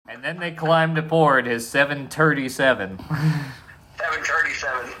And then they climbed aboard his 737.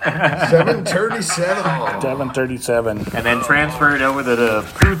 737. 737. 737. And then transferred over to the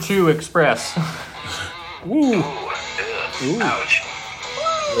Poo-Choo Express. Woo. Ouch.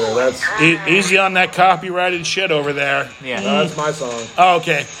 Yeah, that's Easy on that copyrighted shit over there. Yeah. that's my song. Oh,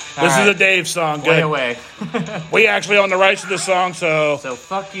 okay. This is right. a Dave song. Way Good. away. We actually own the rights to the song, so So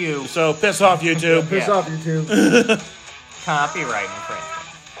fuck you. piss off, YouTube. Piss Yeah. off, YouTube. Copyright infringement.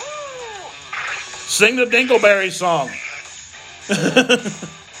 Sing the Dingleberry song.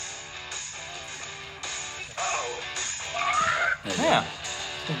 Yeah.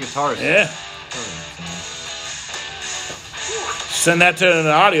 The guitar's Yeah. Send that to an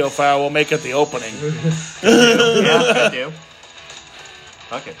audio file. We'll make it the opening. Yeah, could do.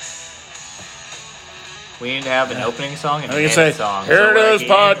 Fuck it. We need to have an opening song and And an you end say, song. here So it we're is, like,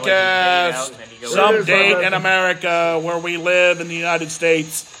 you end with the date podcast. out, and then you go Some is, date podcast. in America where we live in the United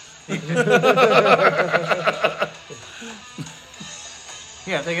States.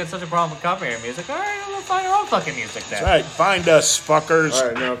 Yeah, if they get such a problem with copyright music, all right, we'll find our own fucking music then. That's right. Find us, fuckers. All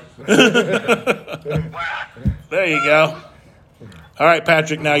right, now. There you go. All right,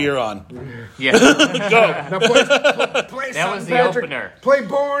 Patrick, now you're on. Yeah. Go. Now play That was the Patrick. opener. Play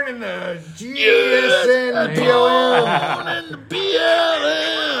Born in the GSN BLM. And the BLM.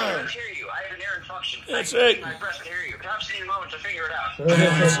 I can hear you. I have an air function. That's I right. My breast can hear you. Perhaps need a moment to figure it out.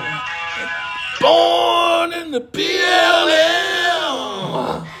 Born in the BLM.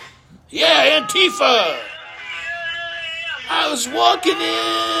 Yeah, Antifa. I was walking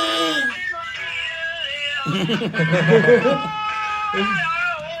in.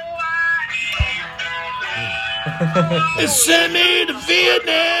 They sent me to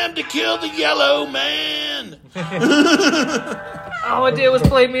Vietnam to kill the yellow man. All I did was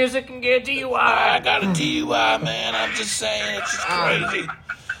play music and get a DUI. I got a DUI, man. I'm just saying, it's just crazy.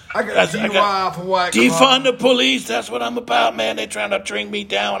 I got That's- a I got- DUI for white Defund the police. That's what I'm about, man. They're trying to drink me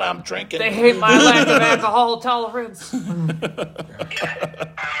down when I'm drinking. They hate my lack of alcohol tolerance. I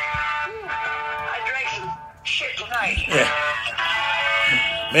drank some shit tonight.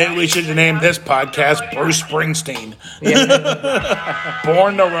 Maybe we should name this podcast Bruce Springsteen.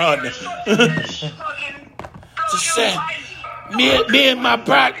 Born to Run. Just say, me and my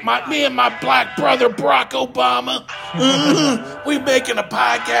black brother Barack Obama. We making a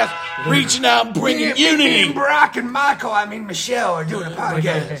podcast, reaching out and bringing unity. Barack and Michael, Michelle, are doing a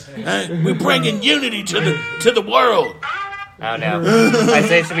podcast. We're bringing unity to the world. I don't know. I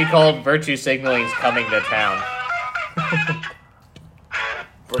say it should be called Virtue Signaling's Coming to Town.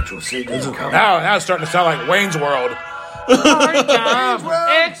 Virtual signals coming. Now it's starting to sound like Wayne's World. Party time!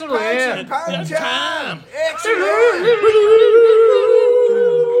 Excellent! Party Time.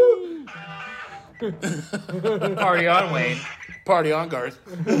 Party on, Wayne. Party on, Garth.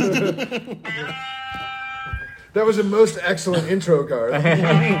 That was a most excellent intro, Garth.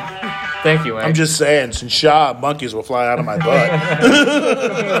 Thank you, Wayne. I'm just saying, since Shaw, monkeys will fly out of my butt.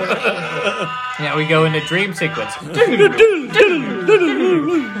 Yeah, we go into dream sequence.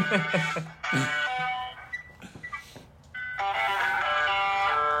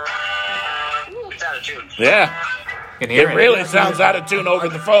 It's out of tune. Yeah. Can hear It really sounds out of tune over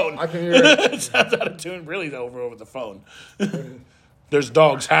the phone. I can hear it. It sounds out of tune really over the phone. There's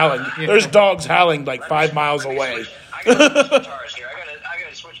dogs howling. There's dogs howling like 5 miles away. I gotta switch guitars here. I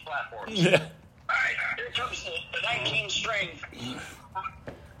gotta switch platforms. Yeah. Alright, here comes the 19 string.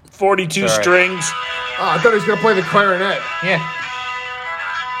 42 Sorry. strings. Oh, I thought he was going to play the clarinet. Yeah.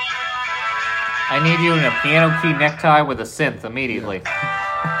 I need you in a piano key necktie with a synth immediately.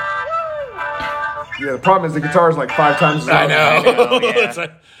 Yeah, the problem is the guitar is like 5 times as I loud. know. yeah. It's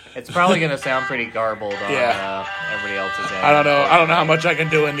like, It's probably going to sound pretty garbled on Yeah. everybody else's end. I don't know. I don't know how much I can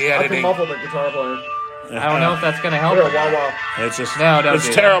do in the I can editing. muffle the guitar playing. I don't know if that's going to help. Here, or not. wah wah. It's just No, don't it's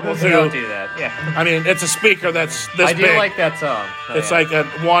do terrible that. too. Don't do that. Yeah. I mean, it's a speaker that's this I do big. like that song. So, It's yeah. like a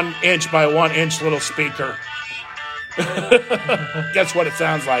 1 inch by 1 inch little speaker. Guess what it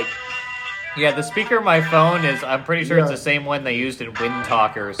sounds like? Yeah, the speaker of my phone is, I'm pretty sure it's Yeah. the same one they used in Wind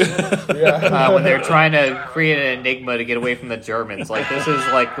Talkers Yeah. when they're trying to create an enigma to get away from the Germans. Like, this is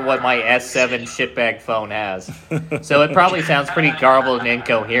like what my S7 shitbag phone has. So it probably sounds pretty garbled and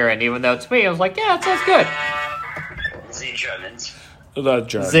incoherent, even though to me, I was like, yeah, it sounds good. The Germans. The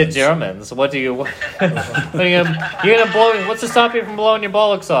Germans. The Germans. What do you... what are you gonna blow... What's to stop you from blowing your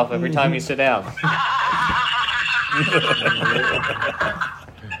bollocks off every time you sit down?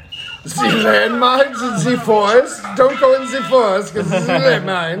 The landmines and the forest. Don't go in the forest because this is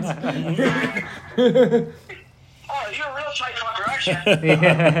landmines. Oh, you're a real tight fucker, aren't you?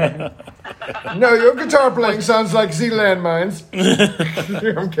 Yeah. No, your guitar playing sounds like Z landmines.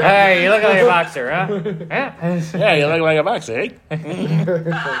 I'm kidding. Hey, you look like a boxer, huh? Yeah. Yeah, you look like a boxer, eh?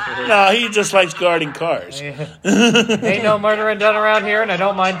 No, he just likes guarding cars. Ain't no murdering done around here, and I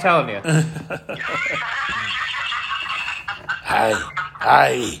don't mind telling you. Hi.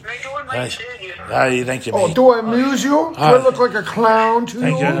 They doing my shit, you. Hi, thank you, Oh, mate. do I amuse you? Do I look like a clown to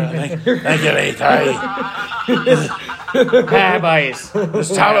Thank you? you, thank you, mate. Hi. Ah, boys.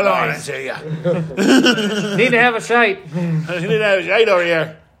 Just towel it on into you. Need to have a shite. You need to have a shade over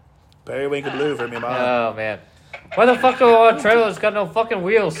here. Periwinkle blue for me, mom. Oh, man. Why the fuck do I want a trailer that's got no fucking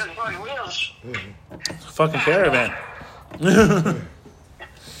wheels? Good fucking wheels. Fucking caravan.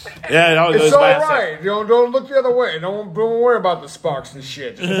 Yeah, it all It's goes all back. right. Don't look the other way. Don't worry about the sparks and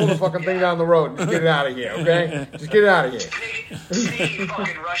shit. Just pull the fucking thing down the road and just get it out of here, okay? Just get it out of here. Canadian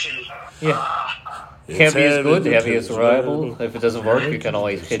fucking Russian. Yeah. Heavy is good, heavy is reliable. If it doesn't work, you can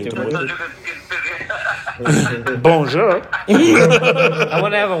always hit it with it. Bonjour. I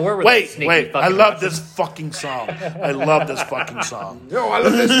want to have a word with that Wait, sneaky wait. fucking I love Russian. this fucking song. I love this fucking song. Yo, I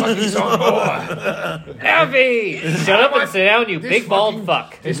love this fucking song, boy. Heavy! Shut up and sit down, you big bald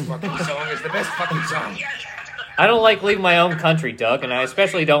fuck. This fucking song is the best fucking song. I don't like leaving my own country, Doug, and I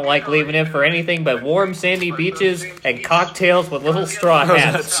especially don't like leaving it for anything but warm sandy beaches and cocktails with little straw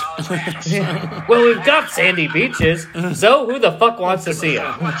hats. Well, we've got sandy beaches, so who the fuck wants to see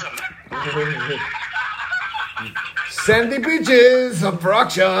them? Sandy Beaches of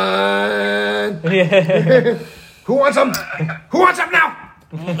production. Yeah. Who wants them? Who wants them now?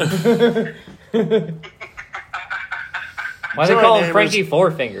 Why they Sorry, call him neighbors. Frankie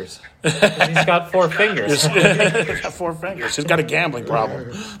Four Fingers? 'Cause he's got 4 fingers. He's got 4 fingers. He's got a gambling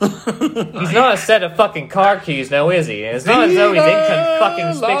problem. He's not a set of fucking car keys, now is he? And it's not as though he's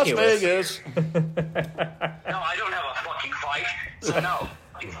fucking Las conspicuous. Vegas. No, I don't have a fucking fight. So no,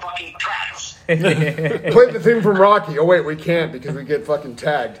 you fucking cats. Play the theme from Rocky. Oh, wait, we can't because we get fucking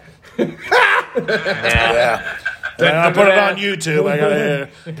tagged. Yeah. I'll put it on YouTube. I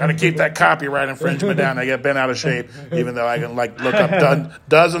gotta keep that copyright infringement down. I get bent out of shape, even though I can look up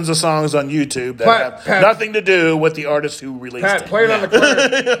dozens of songs on YouTube that have nothing to do with the artist who released Pat, it. play it on the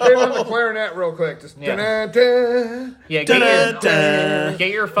clarinet. Play it on the clarinet real quick. Just Yeah. da-da-da. Yeah, get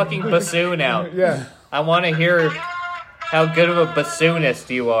your fucking bassoon out. Yeah. I want to hear how good of a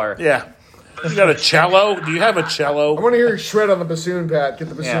bassoonist you are. Yeah. You got a cello? Do you have a I cello? want to hear you shred on the bassoon, Pat. Get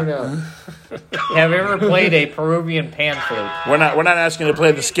the bassoon Yeah. out. Have you ever played a Peruvian pan flute? We're not asking you to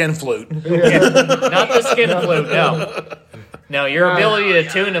play the skin flute. Not the skin flute, no. No, your ability to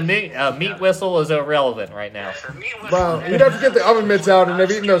tune a meat whistle is irrelevant right now. Well, you'd have to get the oven mitts out, and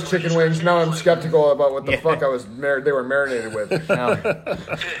I've eaten those chicken wings. Now I'm skeptical about what the fuck they were marinated with. No.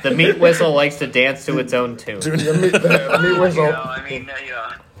 The meat whistle likes to dance to its own tune. The meat whistle. You know, I mean,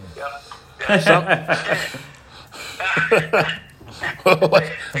 yeah.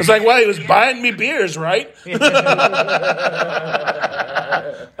 It's like, well, he was buying me beers, right?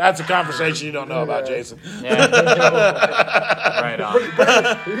 That's a conversation you don't know about, Jason. Yeah. Right on.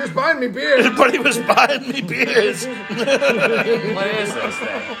 He just buying me beer. But he was buying me beers. What is this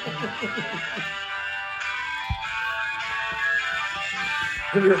thing?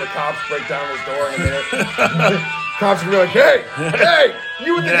 You're gonna hear the cops break down his door in a minute. Cops will be like, hey,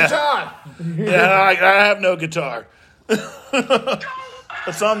 you with the Yeah. guitar. Yeah, I have no guitar.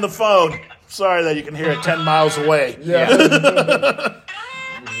 It's on the phone. Sorry that you can hear it 10 miles away. Yeah.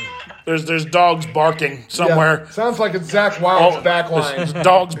 There's dogs barking somewhere. Yeah. Sounds like it's Zach Wild's Oh, backline. there's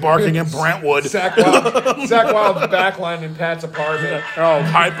dogs barking in Brentwood. Zach Wild's backline in Pat's apartment. They're all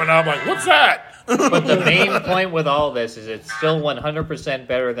hyping up like, what's that? But the main point with all this is it's still 100%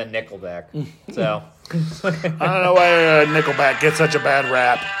 better than Nickelback. So, I don't know why Nickelback gets such a bad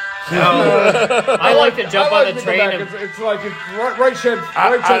rap. I like to jump I on like the train Nickelback. and It's like Right Shed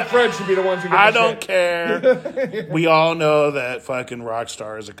Fred should be the ones who get I the don't shit. care. We all know that fucking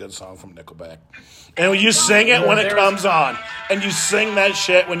Rockstar is a good song from Nickelback. And when you sing it when it comes on, and you sing that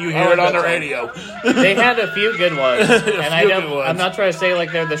shit when you hear it on the radio. they had a few good ones. And few good ones. I'm not trying to say like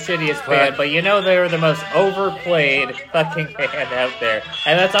they're the shittiest band, but you know they're the most overplayed fucking band out there.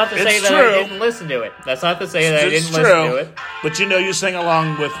 And that's not to say It's that true. I didn't listen to it. That's not to say that I It's didn't listen to true, it. but you know you sing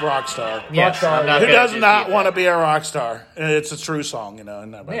along with Rockstar. Yes, I'm not Who gonna does not dispute want to that. be a rock star? It's a true song, you know.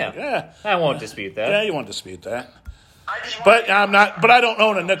 And everybody's like, Yeah, I won't dispute that. yeah, you won't dispute that. I just want But I'm not. But I don't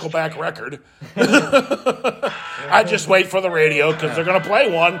own a Nickelback record. I just wait for the radio because they're going to play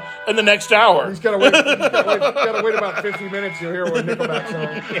one in the next hour. He's gotta wait about 50 minutes. You'll hear one Nickelback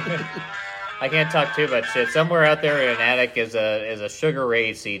song. I can't talk too much shit. Somewhere out there in an attic is a Sugar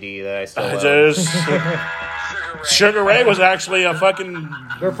Ray CD that I still own. Just Sugar Sugar Ray was actually a fucking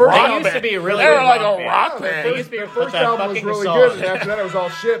Their first They album, used to be a really They were good like rock a band. rock They band. used to be their but first that album was fucking really song. good, and after that it was all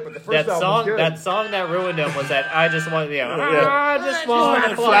shit. But the first That album song that ruined them was that I just want, Yeah. I just want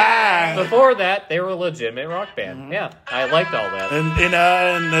to fly. Before that, they were a legitimate rock band. Yeah, I liked all that. And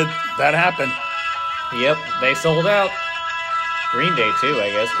that happened. Yep, they sold out. Green Day too, I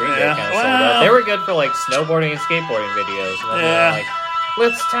guess. Green Day Yeah. kind of sold Well. out. They were good for like snowboarding and skateboarding videos. And then they were Yeah. like,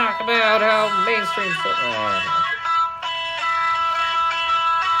 let's talk about how mainstream stuff.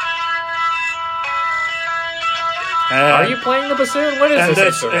 I don't know. Are you playing the bassoon? What is And this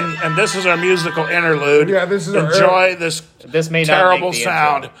this instrument? and this is our musical interlude. Yeah, this is our- Enjoy this This may not terrible make the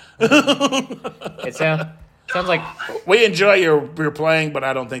sound. intro. It sounds like We enjoy your playing, but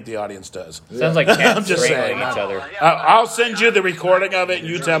I don't think the audience does. sounds like cats I'm just strangling saying. each other. I'll send you the recording of it, and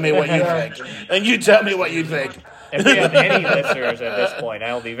you tell me what you think. And you tell me what you think. If we have any listeners at this point,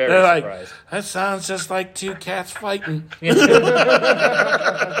 I will be very They're like, surprised. that sounds just like two cats fighting. I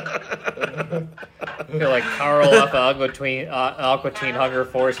feel like Carl off of Aqua Teen Hunger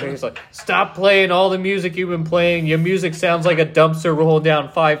Force. He's like, stop playing all the music you've been playing. Your music sounds like a dumpster rolling down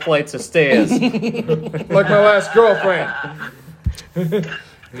 5 flights of stairs. like my last girlfriend.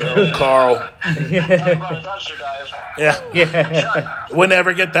 Oh, Carl. Dumpster dive. Yeah. We'll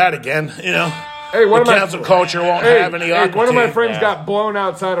never get that again, you know. Hey, one The of cancel my culture won't have any one of my Aqua Teen. friends Yeah. got blown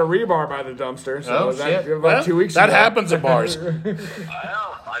outside a rebar by the dumpster. So Oh, that shit. about Well, 2 weeks that ago. happens at bars. I know.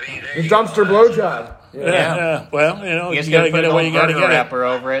 I mean, The dumpster blowjob. Yeah. Well, you know, You you just gotta gotta put get a it where you little gotta burger get it. wrapper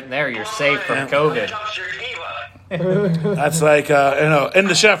over it, and there you're safe from COVID. dumpster diva. That's like, in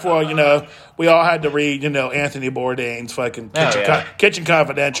the chef world, we all had to read, Anthony Bourdain's fucking Kitchen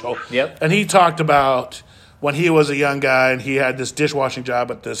Confidential. Yep. And he talked about when he was a young guy and he had this dishwashing job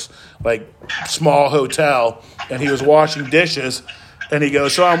at this, like, small hotel, and he was washing dishes. And he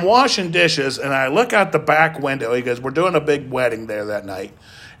goes, so I'm washing dishes, and I look out the back window. He goes, we're doing a big wedding there that night.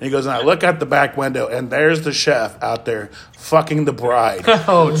 And he goes, and I look out the back window, and there's the chef out there fucking the bride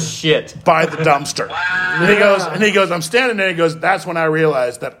Oh, shit. by the dumpster. And he goes, I'm standing there. He goes, that's when I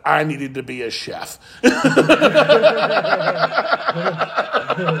realized that I needed to be a chef.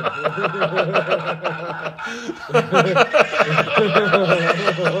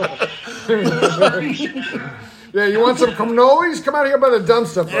 Yeah, you want some cannolis? Come out here by the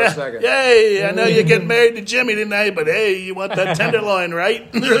dumpster for a Yeah. second. Yay, I know you're getting married to Jimmy tonight, but hey, you want that tenderloin,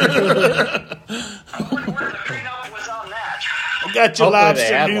 right? Where the prenup was on that. I got your Hopefully they lobster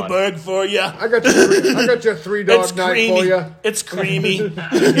had one. Newburg for you. I got your three dog It's night creamy. for you. It's creamy.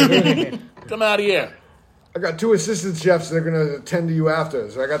 Come out of here. I got 2 assistant chefs that are going to attend to you after.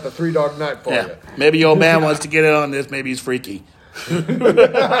 So I got the 3 dog night for Yeah. you. Maybe your old man wants to get in on this. Maybe he's freaky. Some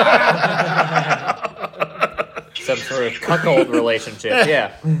sort of cuckold relationship,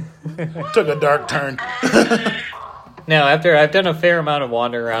 yeah. Took a dark turn. Now, after I've done a fair amount of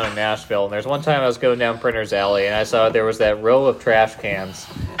wandering around in Nashville, and there's one time I was going down Printer's Alley, and I saw there was that row of trash cans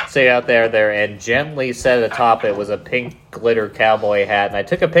sitting out there, and gently set atop it was a pink glitter cowboy hat, and I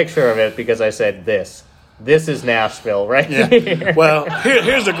took a picture of it because I said, this is Nashville, right here. Well,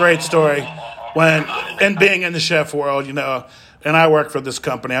 here's a great story. And being in the chef world, and I work for this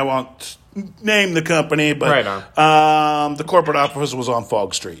company. I won't name the company, but Right on. the corporate office was on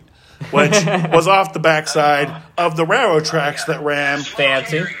Fog Street, which was off the backside of the railroad tracks that ran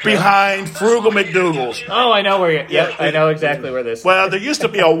Fancy. behind Frugal McDougal's. Oh, I know where you're... Yep, I know exactly where this... Well, there used to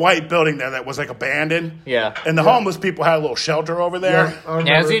be a white building there that was like abandoned. Yeah. And the homeless people had a little shelter over there. I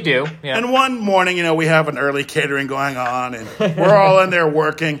remember. As you do, yeah. And one morning, we have an early catering going on, and we're all in there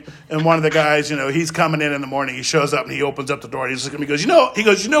working. And one of the guys, he's coming in the morning. He shows up and he opens up the door. And he's looking at me. He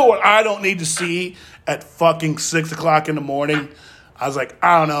goes, you know what I don't need to see at fucking 6 o'clock in the morning? I was like,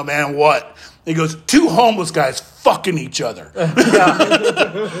 I don't know, man. What? He goes, 2 homeless guys fucking each other.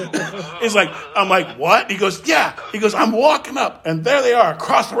 He's like, I'm like, what? He goes, yeah. He goes, I'm walking up, and there they are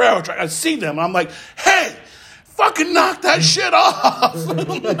across the railroad track. I see them. I'm like, hey, fucking knock that shit off.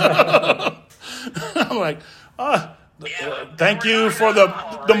 I'm like, thank you for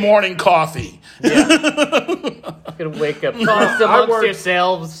the morning coffee. Gonna wake up. Talk amongst worked-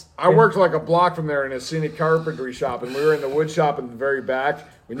 yourselves. I worked like a block from there in a scenic carpentry shop, and we were in the wood shop in the very back.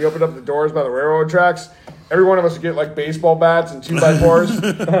 When you opened up the doors by the railroad tracks, every one of us would get like baseball bats and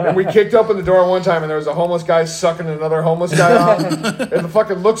 2x4s. And we kicked open the door one time, and there was a homeless guy sucking another homeless guy off. And the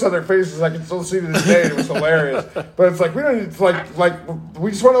fucking looks on their faces, I can still see to this day. It was hilarious. But it's like, we don't need, it's like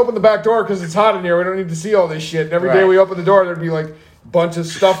we just want to open the back door because it's hot in here. We don't need to see all this shit. And every day Right. we open the door, there'd be like bunch of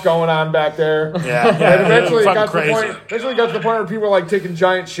stuff going on back there. Yeah, And eventually it got to crazy. the point. Eventually, it got to the point where people were like taking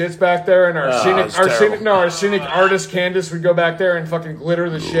giant shits back there, and our scenic artist Candace would go back there and fucking glitter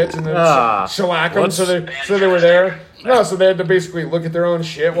the shits and then shellac them so they were there. No, so they had to basically look at their own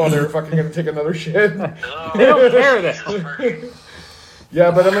shit while they were fucking gonna take another shit. They don't care that. Yeah,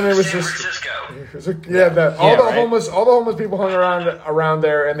 but I mean, it was San just. Francisco. All the homeless people hung around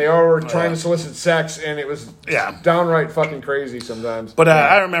there, and they all were trying to solicit sex, and it was downright fucking crazy sometimes. But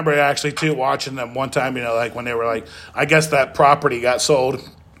I remember actually too watching them one time. You know, like when they were like, I guess that property got sold.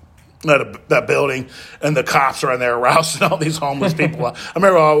 That building, and the cops are in there rousting all these homeless people. I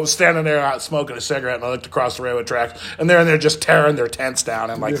remember I was standing there out smoking a cigarette, and I looked across the railroad tracks, and they're in there just tearing their tents down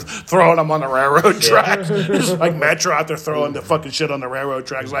and like throwing them on the railroad tracks. It's like Metro out there throwing the fucking shit on the railroad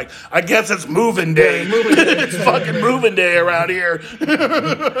tracks. Like, I guess it's moving day. It's fucking moving day around here.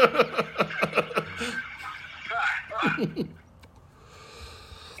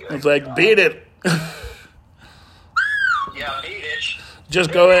 It's like, beat it. Yeah, beat it.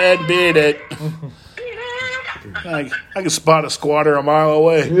 Just go ahead and beat it. I can spot a squatter a mile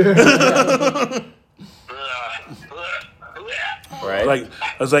away. Right. Like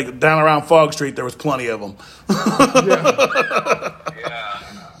I was like down around Fog Street, there was plenty of them. Yeah.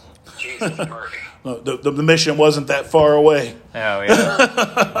 Jesus Murphy. The mission wasn't that far away. Oh yeah.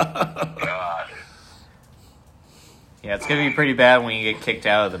 God. Yeah, it's gonna be pretty bad when you get kicked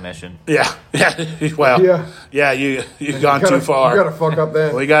out of the mission. Yeah. Well. Yeah. You've gone too far. You gotta fuck up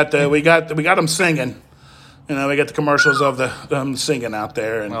then. We got them singing. You know, we got the commercials of them singing out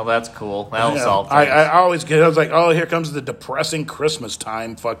there. And, Well, that's cool. That'll solve things. I always get. I was like, oh, here comes the depressing Christmas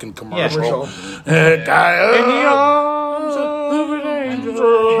time fucking commercial.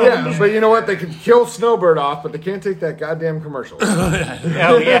 Yeah, but you know what? They can kill Snowbird off, but they can't take that goddamn commercial.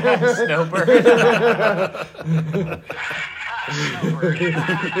 Oh yeah, Snowbird.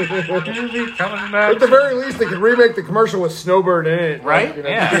 Coming back. At the very least, they could remake the commercial with Snowbird in it. Right? Like, you know,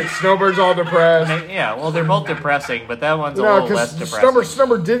 Yeah. Snowbird's all depressed. Yeah, well, they're both depressing, but that one's a little less because depressing.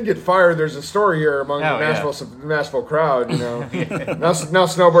 Snowbird did get fired. There's a story here among the Nashville crowd. You know, now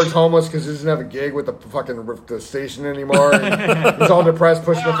Snowbird's homeless because he doesn't have a gig with the station anymore. He's all depressed,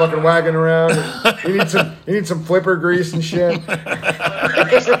 pushing the fucking wagon around. And he needs some flipper grease and shit. Now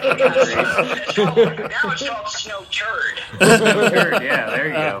it's called Snow Turd. Yeah, there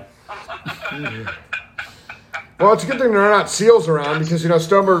you go. Well, it's a good thing there are not seals around because, you know,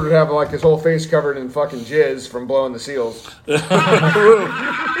 Snowbird would have like his whole face covered in fucking jizz from blowing the seals. That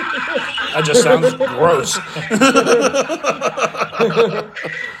just sounds gross.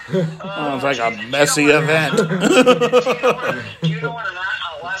 Sounds like a messy event. Do you know what an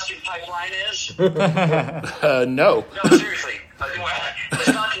Alaskan pipeline is? No. No, seriously. It's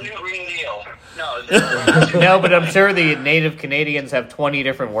not the new Green Deal. No. No, but I'm sure the native Canadians have 20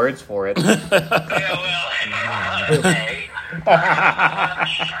 different words for it. Okay.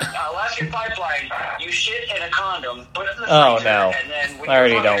 Alaskan pipeline. You shit in a condom, put it in the Oh, freezer, no. and then when I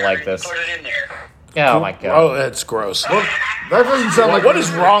already you don't fuck like her, this. Put it in there. Oh my god. Oh, that's gross. That doesn't sound like What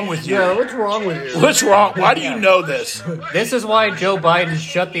is wrong with you? Yeah, what's wrong with you? What's wrong? Why do you know this? This is why Joe Biden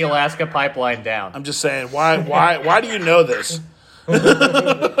shut the Alaska pipeline down. I'm just saying, why do you know this?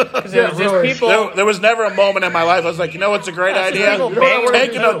 Because it was just really. people. There was never a moment in my life I was like, you know what's a great idea? people banging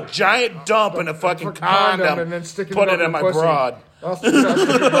Taking a giant dump in a fucking condom and then sticking put it it up in my your pussy. broad. I'll stick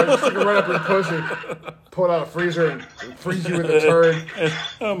it right up your pussy. Pull it out of the freezer and freeze you with a turd.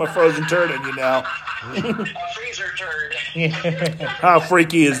 Oh, my frozen turd in you now. A freezer turd. How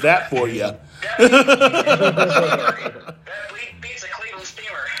freaky is that for you? That beats a Cleveland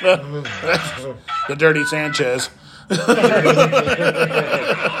steamer. The dirty Sanchez.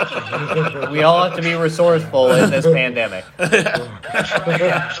 We all have to be resourceful in this pandemic. That's right,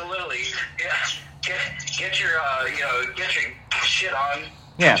 absolutely. Yeah. Get your shit on.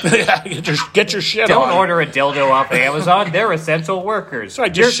 Yeah. Yeah, get your shit Don't on. order a dildo off Amazon. They're essential workers. Sorry,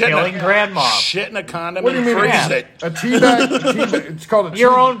 You're just shit killing grandma. Shit in a condom What do and you mean? freeze Yeah. it. A teabag. It's called a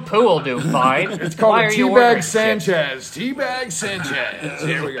Your tea- own poo will do fine. It's called Why a are you ordering teabag shit? Sanchez. Teabag Sanchez.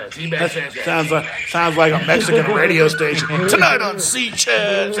 Here we go. Teabag Sanchez. Sounds like a Mexican radio station. Tonight on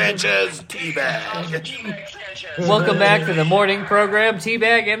Sanchez Teabag. Welcome back to the morning program,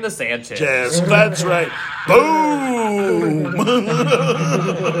 Teabag and the Sanchez. Yes, that's right. Boom!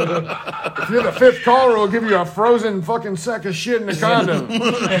 If you're the fifth caller, we'll give you a frozen fucking sack of shit in a condom. You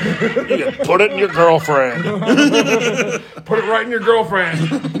can put it in your girlfriend. Put it right in your girlfriend.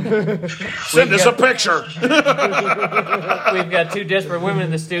 Send us a picture. We've got two desperate women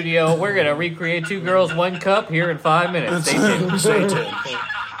in the studio. We're going to recreate Two Girls, One Cup here in 5 minutes. Stay tuned. Stay tuned.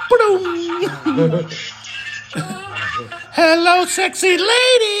 Hello, sexy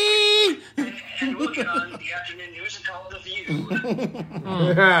lady. And looking on the afternoon news and call it The View.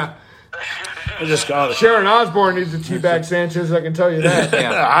 Yeah. I just called it. Sharon Osbourne needs to teabag Sanchez, I can tell you that.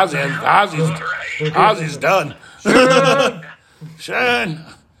 Ozzy's done. Sharon.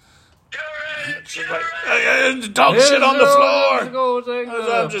 She's like, dog shit on the floor.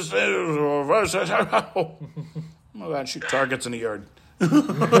 I'm just oh my God, shoot targets in the yard.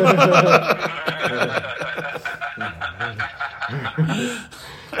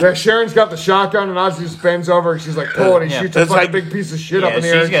 Yeah, Sharon's got the shotgun and Ozzy just bends over and she's like pulling and he shoots a fucking big piece of shit up in the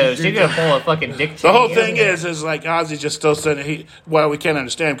air. She's gonna pull a fucking dick. The whole thing is like Ozzy's just still sitting. We can't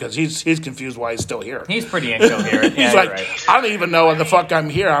understand because he's confused why he's still here. He's pretty incoherent. He's like, right. I don't even know when the fuck I'm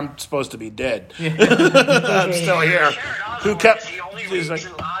here. I'm supposed to be dead. I'm still here. Who kept? He's like,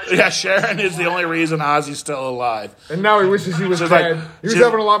 yeah, Sharon is the only reason Ozzy's still alive. And now he wishes he was dead. Like, he was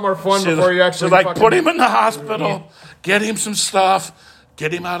having a lot more fun before he actually. She's like, put him in the hospital. Get him some stuff.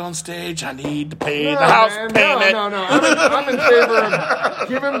 Get him out on stage. I need to pay the house payment. No. I'm in favor of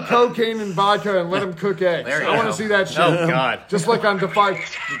give him cocaine and vodka and let him cook eggs. I want to see that shit. Oh, God. Just like on Defy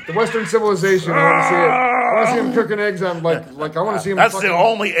the Western Civilization. I want to see it. I want to see him cooking eggs on like I want to see him. That's the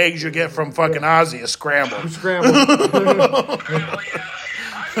only eggs you get from fucking Ozzy is scrambled. Scrambled. I've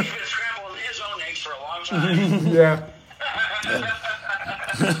been scrambling his own eggs for a long time. Yeah.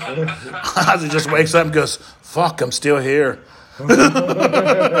 Ozzy just wakes up and goes, "Fuck, I'm still here."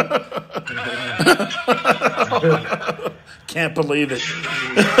 Can't believe it.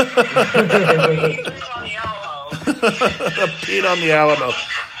 Peed on the Alamo.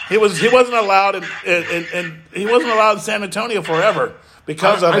 He wasn't allowed in he wasn't allowed in San Antonio forever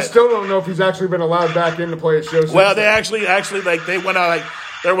because of it. I still don't know if he's actually been allowed back in to play a show. Well, they actually like they went out like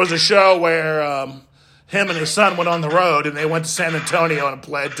there was a show where him and his son went on the road, and they went to San Antonio and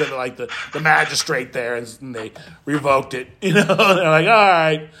pled to like the magistrate there, and they revoked it. You know, they're like, all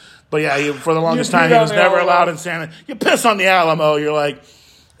right, but yeah, for the longest time he was never allowed in San. You piss on the Alamo, you're like,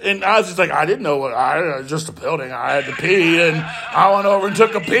 and I was just like, I didn't know what just a building. I had to pee, and I went over and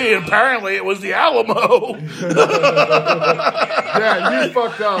took a pee, and apparently it was the Alamo. Yeah, you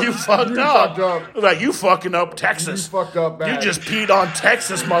fucked up. You fucked up. Like, you fucking up Texas. You fucked up bad. You just peed on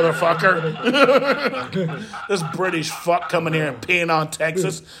Texas, motherfucker. This British fuck coming here and peeing on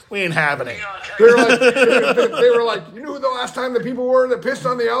Texas. We ain't having it. They were like, you know who the last time the people were that pissed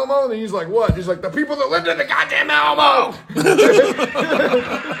on the Alamo? And he's like, what? He's like, the people that lived in the goddamn Alamo.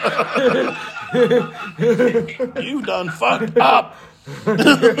 You done fucked up.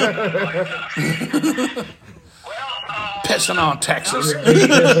 Pissing on Texas. A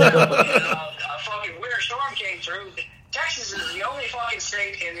fucking winter storm came through. Texas is the only fucking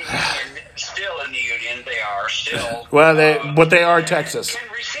state in the union, still in the union. They are still. Well, they are Texas. Can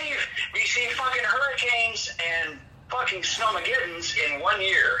receive fucking hurricanes and fucking snowmageddons in 1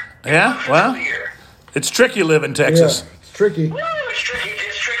 year. Yeah, well, it's tricky living in Texas. Yeah, it's tricky. Woo, it's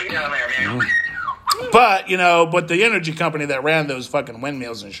tricky down there, man. But the energy company that ran those fucking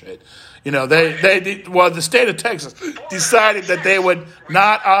windmills and shit, the state of Texas decided that they would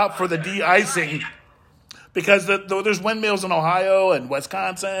not opt for the de-icing because there's windmills in Ohio and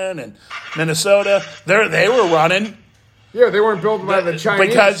Wisconsin and Minnesota. They were running. Yeah, they weren't built by the Chinese.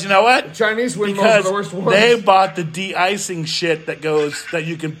 Because you know what? The Chinese windmills are the worst ones. They bought the de-icing shit that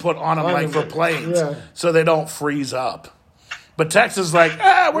you can put on them like for planes, so they don't freeze up. But Texas is like,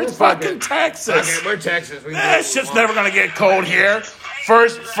 we're fucking Texas. Okay, we're Texas. Shit's never gonna get cold here.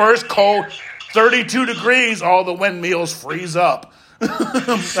 First cold, 32 degrees, all the windmills freeze up.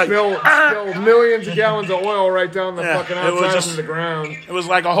 Spill millions of gallons of oil right down the fucking outside of the ground. It was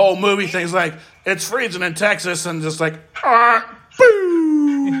like a whole movie thing. It's like, it's freezing in Texas, and just like,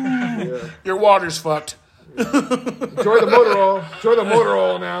 boo! Your water's fucked. Enjoy the motor oil. Enjoy the motor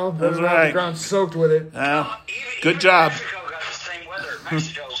oil now. That's right. The ground's soaked with it. Good job. Mexico got the same weather.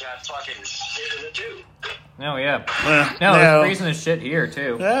 Mexico's got fucking shit in it too. Oh, yeah. It's freezing as shit here,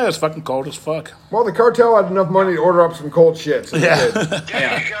 too. Yeah, it's fucking cold as fuck. Well, the cartel had enough money to order up some cold shit. So Yeah. They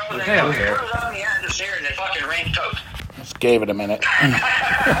put it on the atmosphere and it fucking rained coke. Just gave it a minute.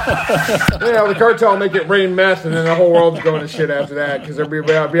 Yeah, the cartel make it rain meth, and then the whole world's going to shit after that because they'll be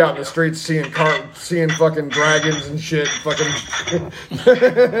out in the streets seeing fucking dragons and shit. Fucking.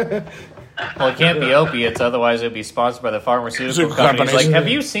 Well, it can't be opiates, otherwise it would be sponsored by the pharmaceutical companies. Like, have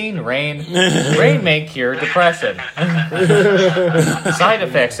you seen Rain? Rain may cure depression. Side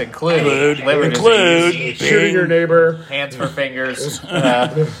effects include liver disease, shooting your neighbor, hands for fingers,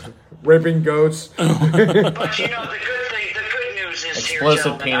 raping goats. But the good news is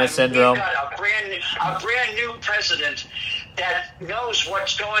explosive here, penis syndrome. We've got a brand new president that knows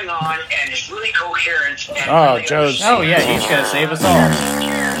what's going on and is really coherent. And Oh, Joe's. Oh, yeah, he's going to save us all.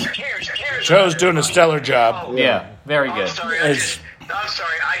 cares. Joe's doing a stellar job. Yeah, very I'm good. sorry, I just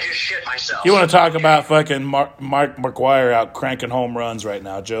shit myself. You want to talk about fucking Mark McGuire out cranking home runs right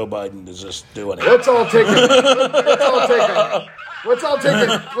now? Joe Biden is just doing it. Let's all take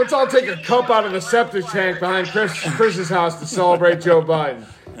a cup out of the septic tank behind Chris's house to celebrate Joe Biden.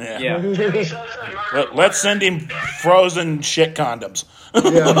 Yeah. Let's send him frozen shit condoms. Yeah,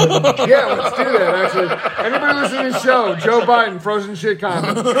 let's do that, actually. Anybody listening to the show, Joe Biden, frozen shit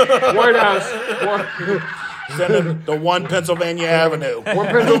condom. White House. Send him the 1 Pennsylvania Avenue. 1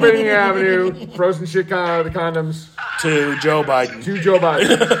 Pennsylvania Avenue, frozen shit condoms. To Joe Biden. To Joe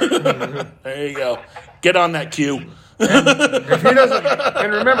Biden. There you go. Get on that queue. If he doesn't,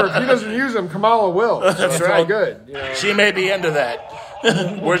 and remember, if he doesn't use them, Kamala will. So That's it's right. all good. You know? She may be into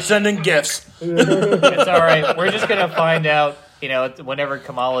that. We're sending gifts. It's all right. We're just going to find out, whenever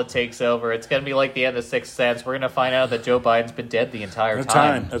Kamala takes over, it's going to be like the end of Sixth Sense. We're going to find out that Joe Biden's been dead the entire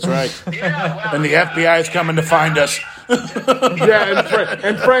time. That's right. And the FBI is coming to find us. Yeah,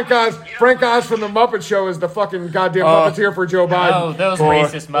 and Frank Oz from the Muppet Show is the fucking goddamn puppeteer for Joe Biden. Oh, those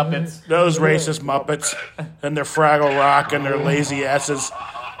racist Muppets. Those racist Muppets and their Fraggle Rock and their lazy asses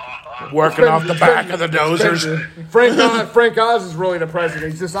working off the back of the dozers. Frank Oz is really the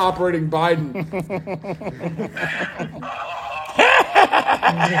president. He's just operating Biden.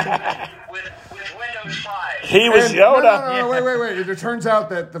 with Windows 5. He was Yoda. No, wait. It turns out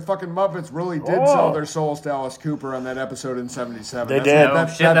that the fucking Muppets really did sell their souls to Alice Cooper on that episode in 77. They did.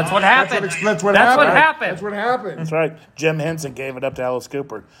 That's what happened. That's what happened. That's right. Jim Henson gave it up to Alice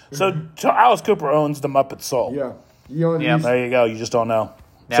Cooper. So Alice Cooper owns the Muppet soul. Yeah. There you go. You just don't know.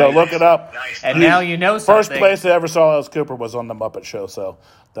 So look it up. And now you know something. First place I ever saw Alice Cooper was on the Muppet Show. So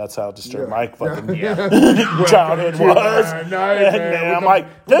that's how disturbed my fucking childhood was. Nice, and I'm like,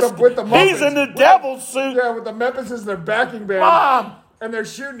 he's in the devil's suit. Yeah, with the Muppets as their backing band. Mom! And they're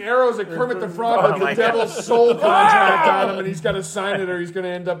shooting arrows at Kermit the Frog with the devil's soul contract on him, and he's got to sign it or he's going to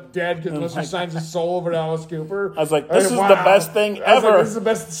end up dead because unless he signs his soul over to Alice Cooper. I was like, this is the best thing I was ever. like, this is the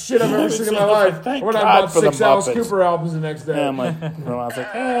best shit I've ever seen in my life. Thank I went out God and bought for the 6 Alice Muppets. Cooper albums the next day. Yeah, I'm like, I was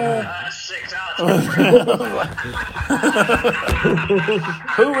like, 6 hours.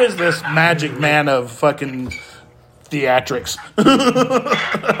 who is this magic man of fucking theatrics?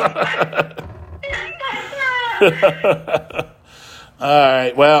 All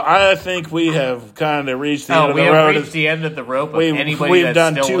right. Well, I think we have kind of reached the end of the road. We have reached the end of the rope of anybody we've that's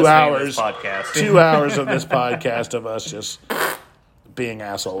done still 2 listening hours, to this podcast. 2 hours of this podcast of us just being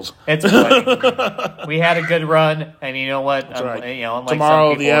assholes. It's funny. We had a good run, and you know what? That's right. Unlike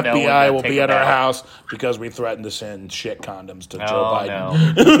Tomorrow some the people, FBI will be at our house. house because we threatened to send shit condoms to Joe Oh, Biden. no.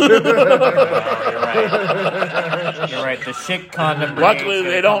 You're right. The shit condom. Luckily,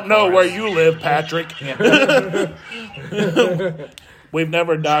 they don't know where you live, Patrick. We've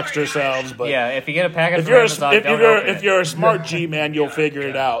never doxed ourselves, but yeah, if you get a package if from you're Amazon, if you're a smart G man, you'll figure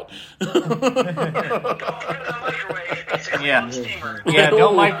it out. Yeah,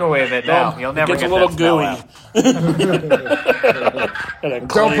 don't microwave it. No, you'll never It gets get a little that smell gooey. out.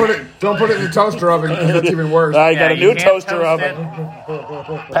 Don't put it in the toaster oven because that's even worse. I got a you new can't toaster toast oven.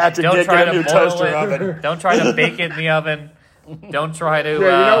 it. Patrick Don't did try get a to new boil toaster it. oven. Don't try to bake it in the oven. Don't try to Yeah, you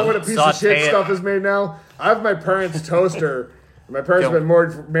know what a piece of saute shit it. stuff is made now? I have my parents' toaster. My parents have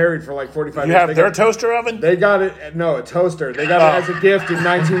been married for like 45 You years. have their toaster oven? They got it. No, a toaster. They got it as a gift in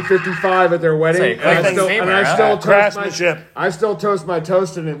 1955 at their wedding. Say, And I good still, thing, and I huh? still toast Craftsmanship. I still toast my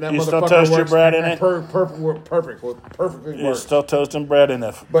toast in it. And that You still motherfucker toast your works bread in it? Perfectly You're works. still toasting bread in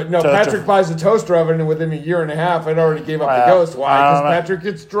it. But no, toaster. Patrick buys a toaster oven, and within a year and a half, I'd already gave up the Wow. ghost. Why? Because know. Patrick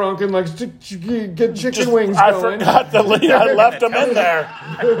gets drunk and likes to get chicken wings I going. forgot to leave. I left them in there.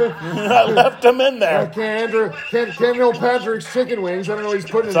 I left them in I there. can't know Patrick's chicken wings. I don't know what he's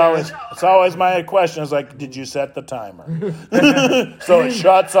putting in there. It's always my question. Is like, did you set the timer? So it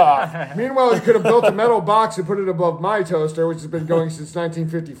shuts off. Meanwhile, you could have built a metal box and put it above my toaster, which has been going since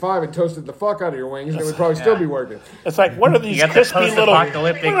 1955, and toasted the fuck out of your wings, and it would probably still be working. It's like, what are these You got the crispy little? What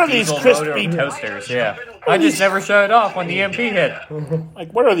post-apocalyptic are these diesel motor crispy? toasters? Yeah, I just never shut it off when the EMP hit.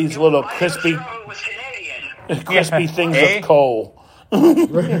 Like, what are these little crispy Canadian. things Eh? of coal? You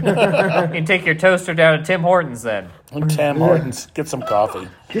can take your toaster down to Tim Hortons then. Tim Hortons, get some coffee.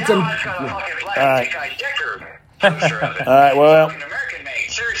 Get some. All right. All right, well, American made.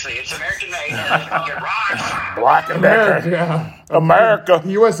 Seriously, it's American made. It rocks. Black and Decker, Yeah. America.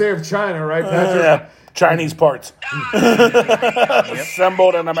 The USA of China, right, Patrick? Yeah. Chinese parts.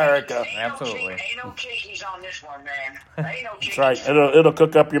 Assembled in America. Absolutely. Ain't no kickies on this one, man. Ain't no kickies. That's right. It'll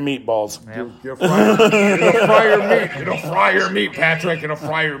cook up your meatballs. It'll fry your meat. It'll fry your meat, Patrick. It'll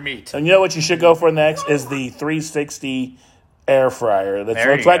fry your meat. And you know what you should go for next is the 360 air fryer. That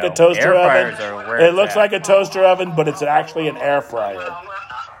There looks you like go. a toaster Air oven. fryers are where It it's looks at. like a toaster oven, but it's actually an air fryer.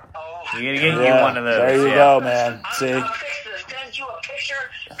 You gotta get you Yeah, one of those. there you yeah. go, man. See? Send you a picture,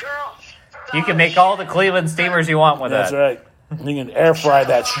 girl. You can make all the Cleveland steamers you want with That's that. right. You can air fry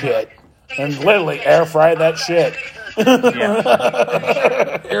that shit. And literally air fry that shit.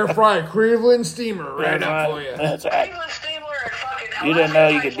 Yeah. Air fry Cleveland steamer right up for you. That's right. Cleveland Steamer and fucking You didn't know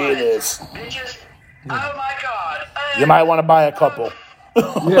you could do this. Bitches. Oh my God. You might want to buy a couple.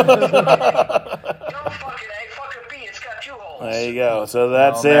 Don't fucking A, fucking B. It's got 2 holes. There you go. So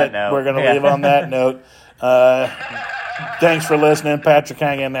that's On that it. note, We're going to yeah. leave on that note. Thanks for listening. Patrick,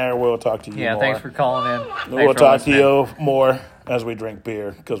 hang in there. We'll talk to you Yeah, more. thanks for calling in. We'll Thanks for talk to listening. you more as we drink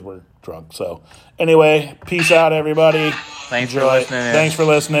beer because we're drunk. So anyway, peace out, everybody. Thanks for Enjoy. listening in. Thanks for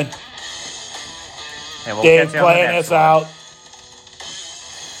listening. And we'll Dave catch you on the playing next us one. out.